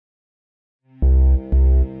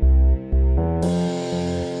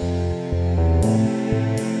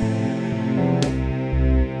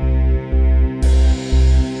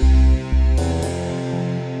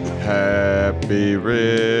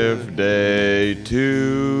day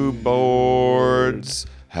to boards.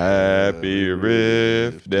 Happy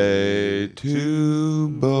Riff Day to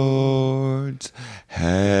boards.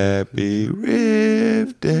 Happy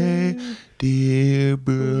Riff Day, dear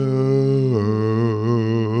bros.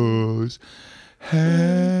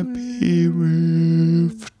 Happy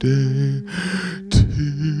Riff Day to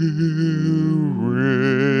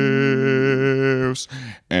riffs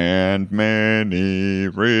and many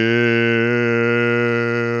riffs.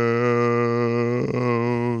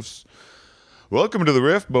 Welcome to the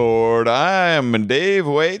Riff Board. I am Dave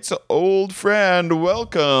Waite's old friend.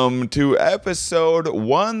 Welcome to episode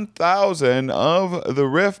 1000 of the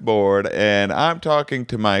Riff Board, and I'm talking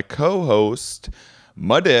to my co-host,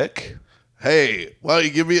 Muddick. Hey, why don't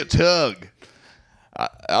you give me a tug?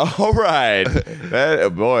 All right.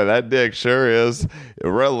 That dick sure is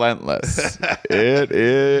relentless.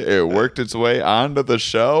 It worked its way onto the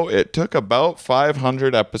show. It took about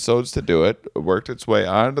 500 episodes to do it. It worked its way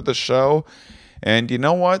onto the show. And you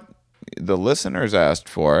know what? The listeners asked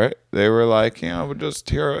for it. They were like, we'll just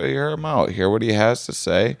hear him out, hear what he has to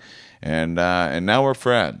say. And now we're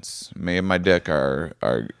friends. Me and my dick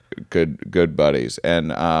are good buddies.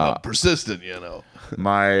 And Persistent,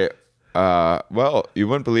 my well, you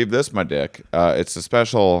wouldn't believe this, my dick. It's a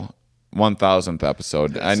special 1000th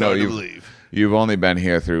episode. That's I know hard to believe. You've only been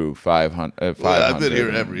here through 500. Well, I've been here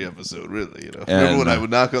every episode, really. Remember when I would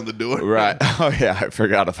knock on the door? Right. Oh yeah, I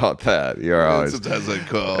forgot about that. You're always sometimes I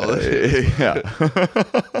call. Yeah.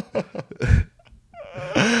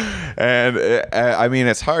 And I mean,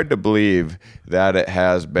 it's hard to believe that it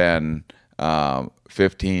has been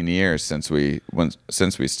 15 years since we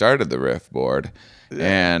started the Riff Board. Yeah.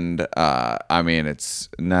 And I mean, it's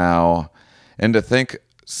now, and to think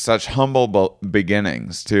such humble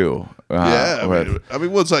beginnings too. I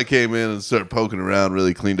mean, once I came in and started poking around,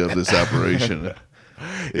 really cleaned up this operation.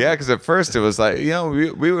 Yeah, because at first it was like,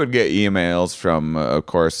 we would get emails from, of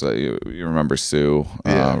course, you remember Sue,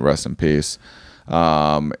 rest in peace,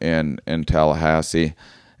 in Tallahassee,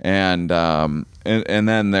 and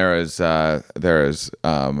then there is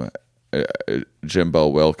Jimbo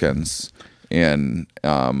Wilkins in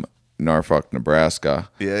Norfolk, Nebraska.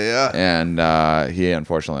 Yeah. And he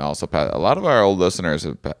unfortunately also passed. A lot of our old listeners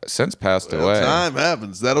have since passed away. Time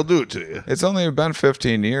happens. That'll do it to you. It's only been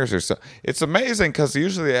 15 years or so. It's amazing because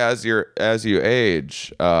usually as you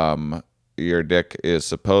age, your dick is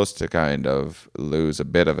supposed to kind of lose a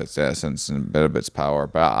bit of its essence and a bit of its power.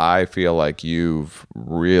 But I feel like you've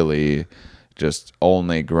really just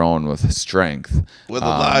only grown with strength. With the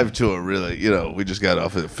live tour, really, we just got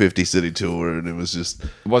off a 50-city tour, and it was just...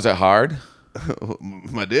 Was it hard?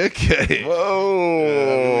 My dick? Whoa.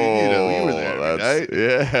 You were there every night.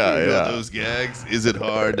 Yeah. Those gags. Is it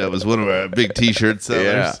hard? That was one of our big T-shirt sellers.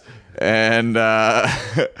 Yeah. And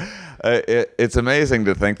it's amazing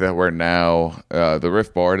to think that we're now, the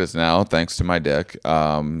Riff Board is now, thanks to my dick,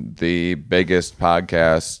 the biggest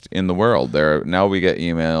podcast in the world. Now we get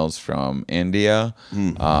emails from India,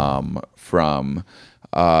 from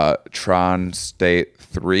Tron State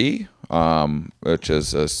 3, which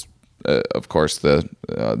is, of course, the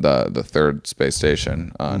third space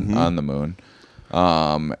station on the moon.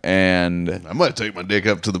 And I might take my dick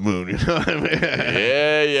up to the moon, you know what I mean?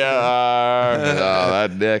 Yeah, you are.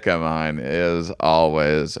 That dick of mine is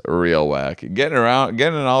always real whack. Getting in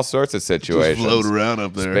all sorts of situations. Just float around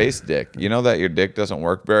up there. Space dick. You know that your dick doesn't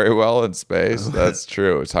work very well in space? That's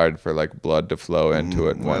true. It's hard for blood to flow into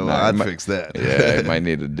it and whatnot. I'd fix that. Yeah, you might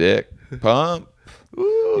need a dick pump.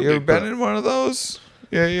 Ooh, you ever been in one of those?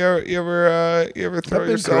 Yeah, you ever throw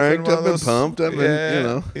yourself in one of those? I've been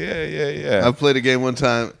pumped. Yeah. I played a game one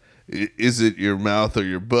time. Is it your mouth or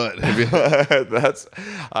your butt? Have you?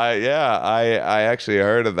 I actually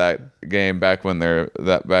heard of that game back when there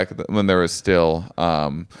was still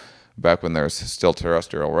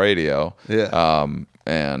terrestrial radio. Yeah.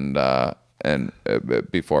 And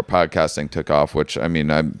before podcasting took off, which I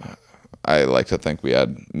mean I like to think we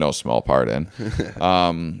had no small part in.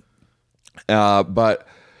 But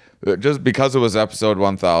just because it was episode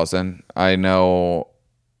 1000, I know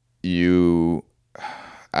you.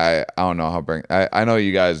 I don't know how I know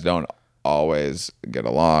you guys don't always get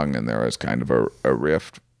along, and there was kind of a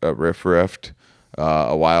rift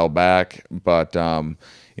a while back. But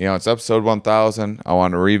it's episode 1000. I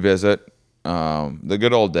want to revisit the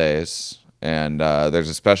good old days, and there's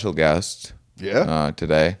a special guest. Yeah.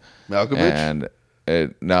 Today. Malkovich? And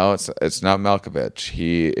it's not Malkovich.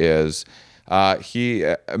 He is.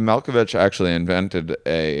 Malkovich actually invented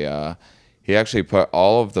he actually put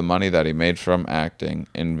all of the money that he made from acting,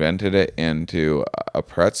 invented it into a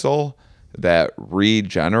pretzel that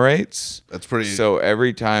regenerates. That's pretty. So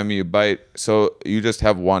every time you bite, so you just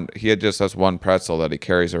have one. He just has one pretzel that he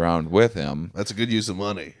carries around with him. That's a good use of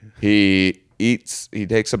money. He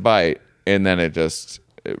takes a bite, and then it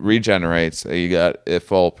regenerates. You got a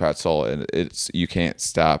full pretzel, and you can't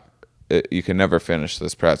stop. You can never finish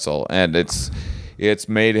this pretzel, and it's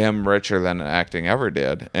made him richer than acting ever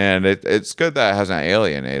did. And it's good that it hasn't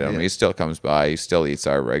alienated him. Yeah. He still comes by. He still eats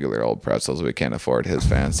our regular old pretzels. We can't afford his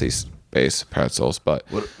fancy space pretzels, but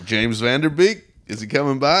What, James Vanderbeek? Is he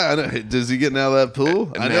coming by? I know. Does he getting out of that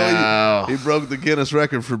pool? I know No. he broke the Guinness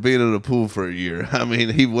record for being in a pool for a year. I mean,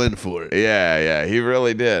 he went for it. yeah, he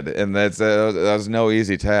really did. And that was no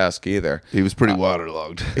easy task either. He was pretty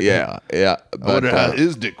waterlogged. Yeah. I wonder how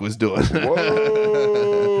his dick was doing.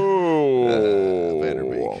 Whoa.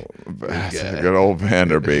 Vanderbeek. That's Good a guy. good old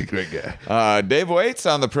Vanderbeek. Great guy. Dave Waite's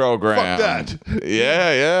on the program. Fuck that.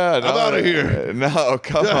 Yeah. I'm outta here. No,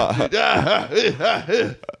 come on.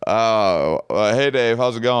 Oh, hey Dave,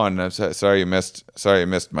 how's it going? I'm sorry you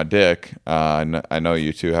missed my dick. I know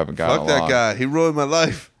you two haven't gotten Fuck along. that guy. He ruined my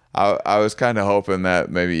life. I was kind of hoping that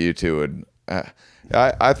maybe you two would.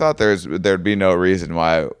 I thought there'd be no reason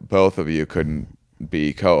why both of you couldn't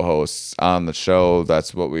be co-hosts on the show.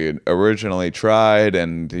 That's what we had originally tried,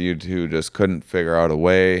 and you two just couldn't figure out a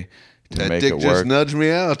way to That make dick it just work. nudged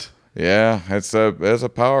me out. Yeah, it's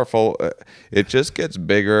a powerful. It just gets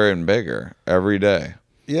bigger and bigger every day.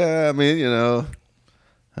 Yeah, I mean,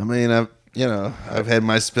 I've had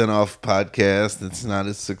my spin-off podcast. It's not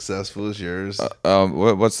as successful as yours.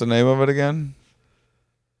 What's the name of it again?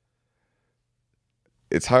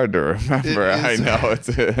 It's hard to remember. I know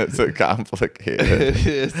it's a complicated.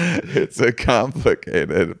 It's a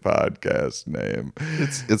complicated podcast name.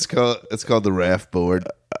 It's called the Raft Board.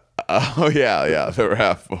 Oh yeah, the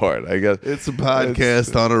raft board. I guess It's a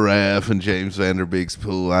podcast on a raft in James Vanderbeek's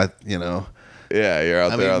pool. Yeah, you're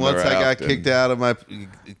out I there mean, on once the I got raft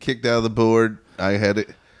kicked out of the board, I had it.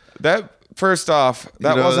 That first off,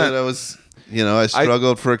 that wasn't. I was. I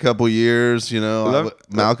struggled for a couple years.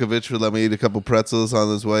 Malkovich would let me eat a couple pretzels on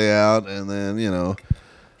his way out, and then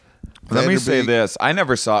Let me say Vanderbeek- this: I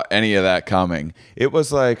never saw any of that coming. It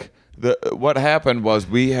was like what happened was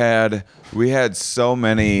we had so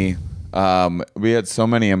many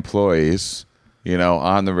employees,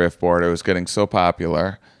 on the Rift board. It was getting so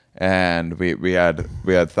popular, and we had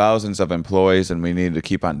thousands of employees, and we needed to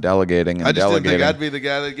keep on delegating and I just delegating. didn't think I'd be the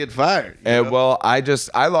guy that get fired. Well, I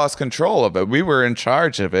lost control of it. We were in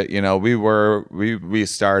charge of it. We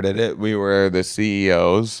started it. We were the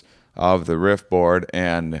CEOs of the Rift board,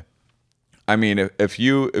 and I mean, if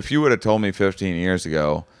you would have told me 15 years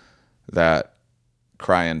ago that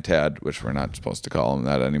Crying Ted, which we're not supposed to call him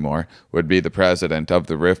that anymore, would be the president of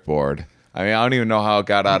the Rift board. I mean, I don't even know how it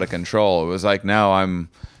got out of control. It was like now I'm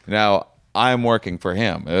working for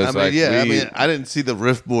him. It was I didn't see the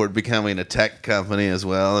Rift board becoming a tech company as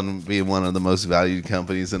well and being one of the most valued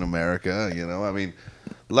companies in America.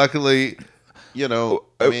 Luckily,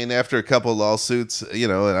 after a couple lawsuits,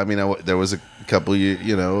 there was a couple, a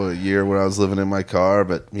year where I was living in my car,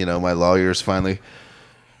 but my lawyers finally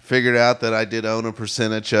figured out that I did own a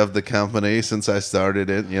percentage of the company since I started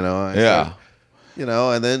it. And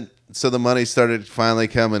then. So the money started finally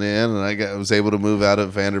coming in, and I was able to move out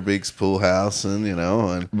of Vanderbeek's pool house, and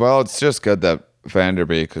Well, it's just good that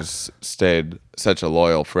Vanderbeek has stayed such a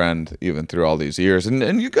loyal friend even through all these years,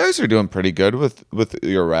 and you guys are doing pretty good with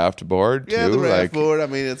your raft board too. Yeah, the raft board. I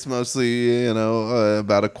mean, it's mostly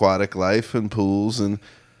about aquatic life and pools, and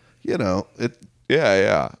it.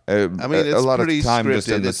 Yeah. I mean, it's a lot pretty of time scripted. just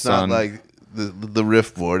in the It's sun. not like the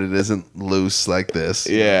Rift board. It isn't loose like this.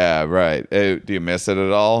 Yeah, right. Do you miss it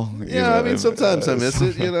at all? Yeah, I mean, sometimes I miss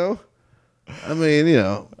it. I mean,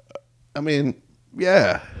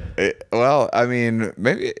 yeah. Well, I mean,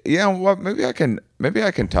 maybe maybe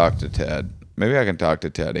I can talk to Ted. Maybe I can talk to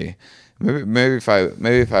Teddy. Maybe if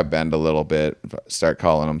I bend a little bit, start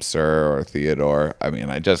calling him Sir or Theodore. I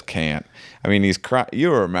mean, I just can't. I mean, he's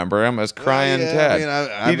you remember him as Crying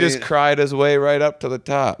Ted. He just cried his way right up to the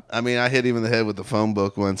top. I mean, I hit him in the head with the phone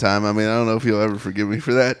book one time. I mean, I don't know if you'll ever forgive me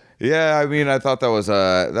for that. Yeah, I mean, I thought that was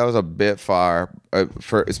a bit far,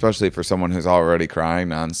 especially for someone who's already crying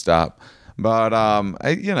nonstop. But I'm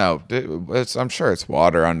sure it's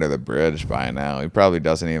water under the bridge by now. He probably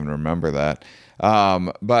doesn't even remember that.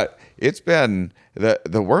 But it's been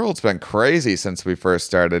the world's been crazy since we first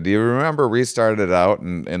started. Do you remember we started out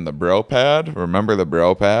in the bro pad? Remember the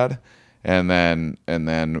bro pad? then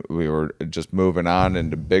we were just moving on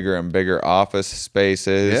into bigger and bigger office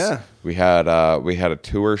spaces. Yeah. We had a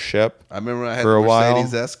tour ship. I remember I had for the a while.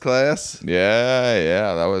 Mercedes S-Class.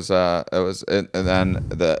 Yeah, that was and then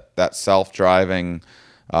that self-driving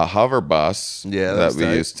hover bus Yeah, that was we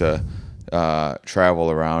tight. used to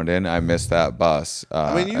travel around in. I miss that bus.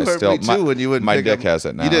 I mean, you heard me too when you wouldn't. My pick dick up, has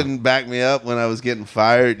it now. You didn't back me up when I was getting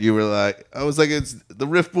fired. You were like, I was like, it's the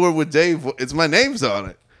riff board with Dave. It's my name's on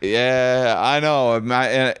it. Yeah, I know.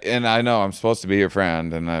 And I know I'm supposed to be your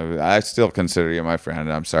friend, and I still consider you my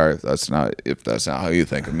friend. I'm sorry if that's not how you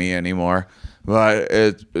think of me anymore. But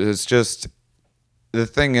it's just the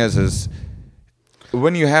thing is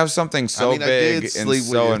when you have something so I mean, big I did and sleep with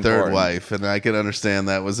so your important, third wife, and I can understand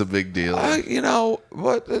that was a big deal. you know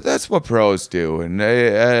what? That's what bros do,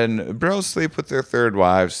 and bros sleep with their third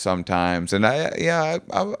wives sometimes, and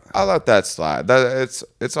I'll let that slide.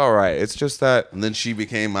 It's all right. It's just that And then she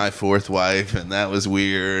became my fourth wife, and that was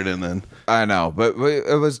weird. And then I know, but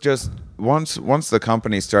it was just once the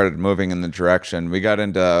company started moving in the direction, we got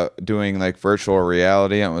into doing like virtual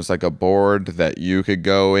reality, and it was like a board that you could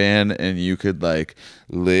go in and you could like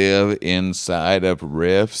live inside of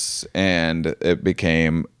riffs, and it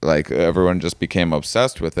became like everyone just became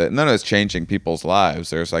obsessed with it, and then it was changing people's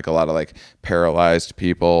lives. There's like a lot of like paralyzed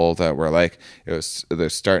people that were like they're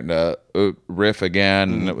starting to riff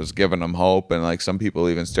again, and it was giving them hope, and like some people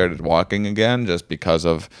even started walking again just because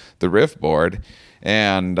of the riff board.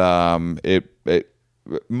 And I don't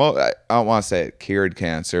want to say it cured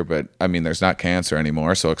cancer, but I mean, there's not cancer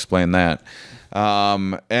anymore, so explain that.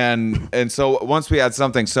 And so once we had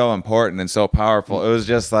something so important and so powerful, it was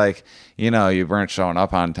just like, you weren't showing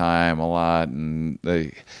up on time a lot, and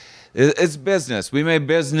it's business. We made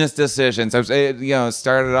business decisions. We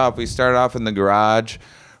started off in the garage,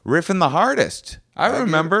 riffing the hardest. I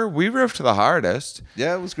remember we riffed the hardest.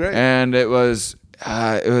 yeah, it was great. And it was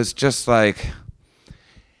just like,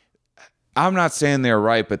 I'm not saying they're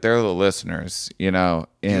right, but they're the listeners,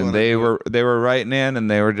 and they were writing in, and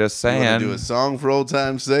they were just saying, You want to do a song for old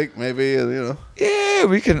time's sake, maybe? yeah,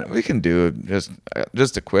 we can do just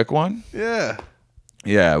a quick one. Yeah,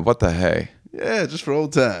 Yeah, what the hey? yeah, just for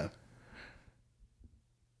old time.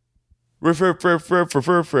 Riff, riff, riff, riff, riff,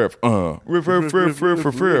 riff, riff, riff, riff, riff, riff,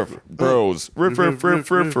 riff, riff, bros, riff, riff, riff,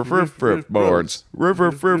 riff, riff, riff, riff, boards, riff,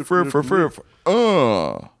 riff, riff, riff, riff, riff,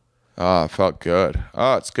 it felt good.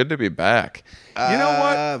 Oh, it's good to be back. You know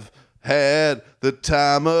what? I've had the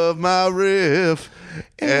time of my riff,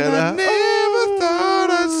 And I never thought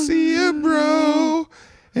I'd see a bro.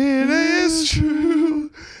 It is true.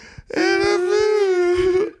 And I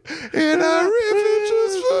flew. And I riffed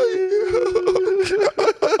just for you.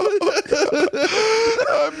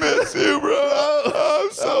 I miss you, bro. I'm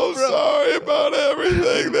so sorry about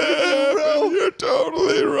everything that happened. You're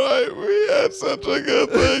totally right. We had such a good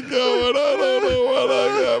thing going. I don't know what I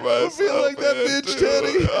got myself feel like that bitch, into.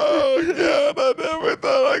 Teddy. Oh, God, I never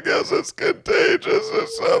thought. I guess it's contagious or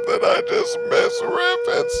something. I just miss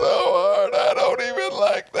riffing so hard. I don't even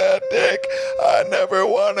like that dick. I never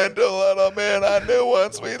wanted to let him in. I knew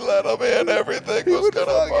once we let him in, everything was going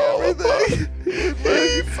to fall apart.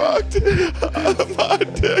 He fucked. My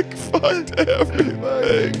dick fucked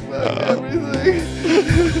everything. Everything.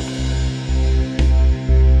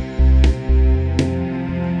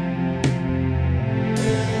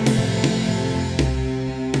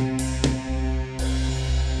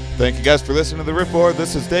 Thank you guys for listening to the Riff Board.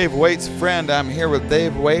 This is Dave Waite's friend. I'm here with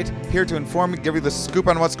Dave Waite, here to inform you, give you the scoop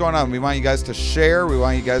on what's going on. We want you guys to share. We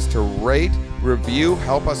want you guys to rate, review,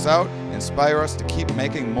 help us out, inspire us to keep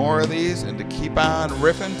making more of these and to keep on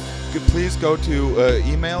riffing. Please go to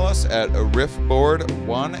email us at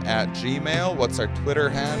riffboard1@gmail. What's our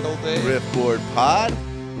Twitter handle, Dave? Riffboard Pod.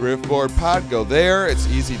 Riffboard Pod. Go there. It's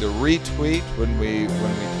easy to retweet when we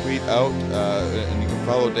tweet out, and you can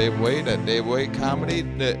follow Dave Waite at Dave Waite Comedy,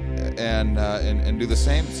 and do the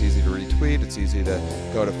same. It's easy to retweet. It's easy to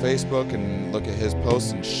go to Facebook and look at his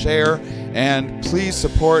posts and share. And please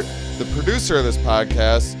support the producer of this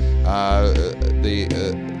podcast.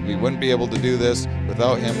 We wouldn't be able to do this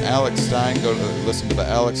without him, Alex Stein. Go to listen to the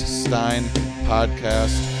Alex Stein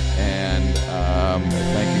podcast. And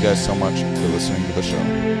thank you guys so much for listening to the show.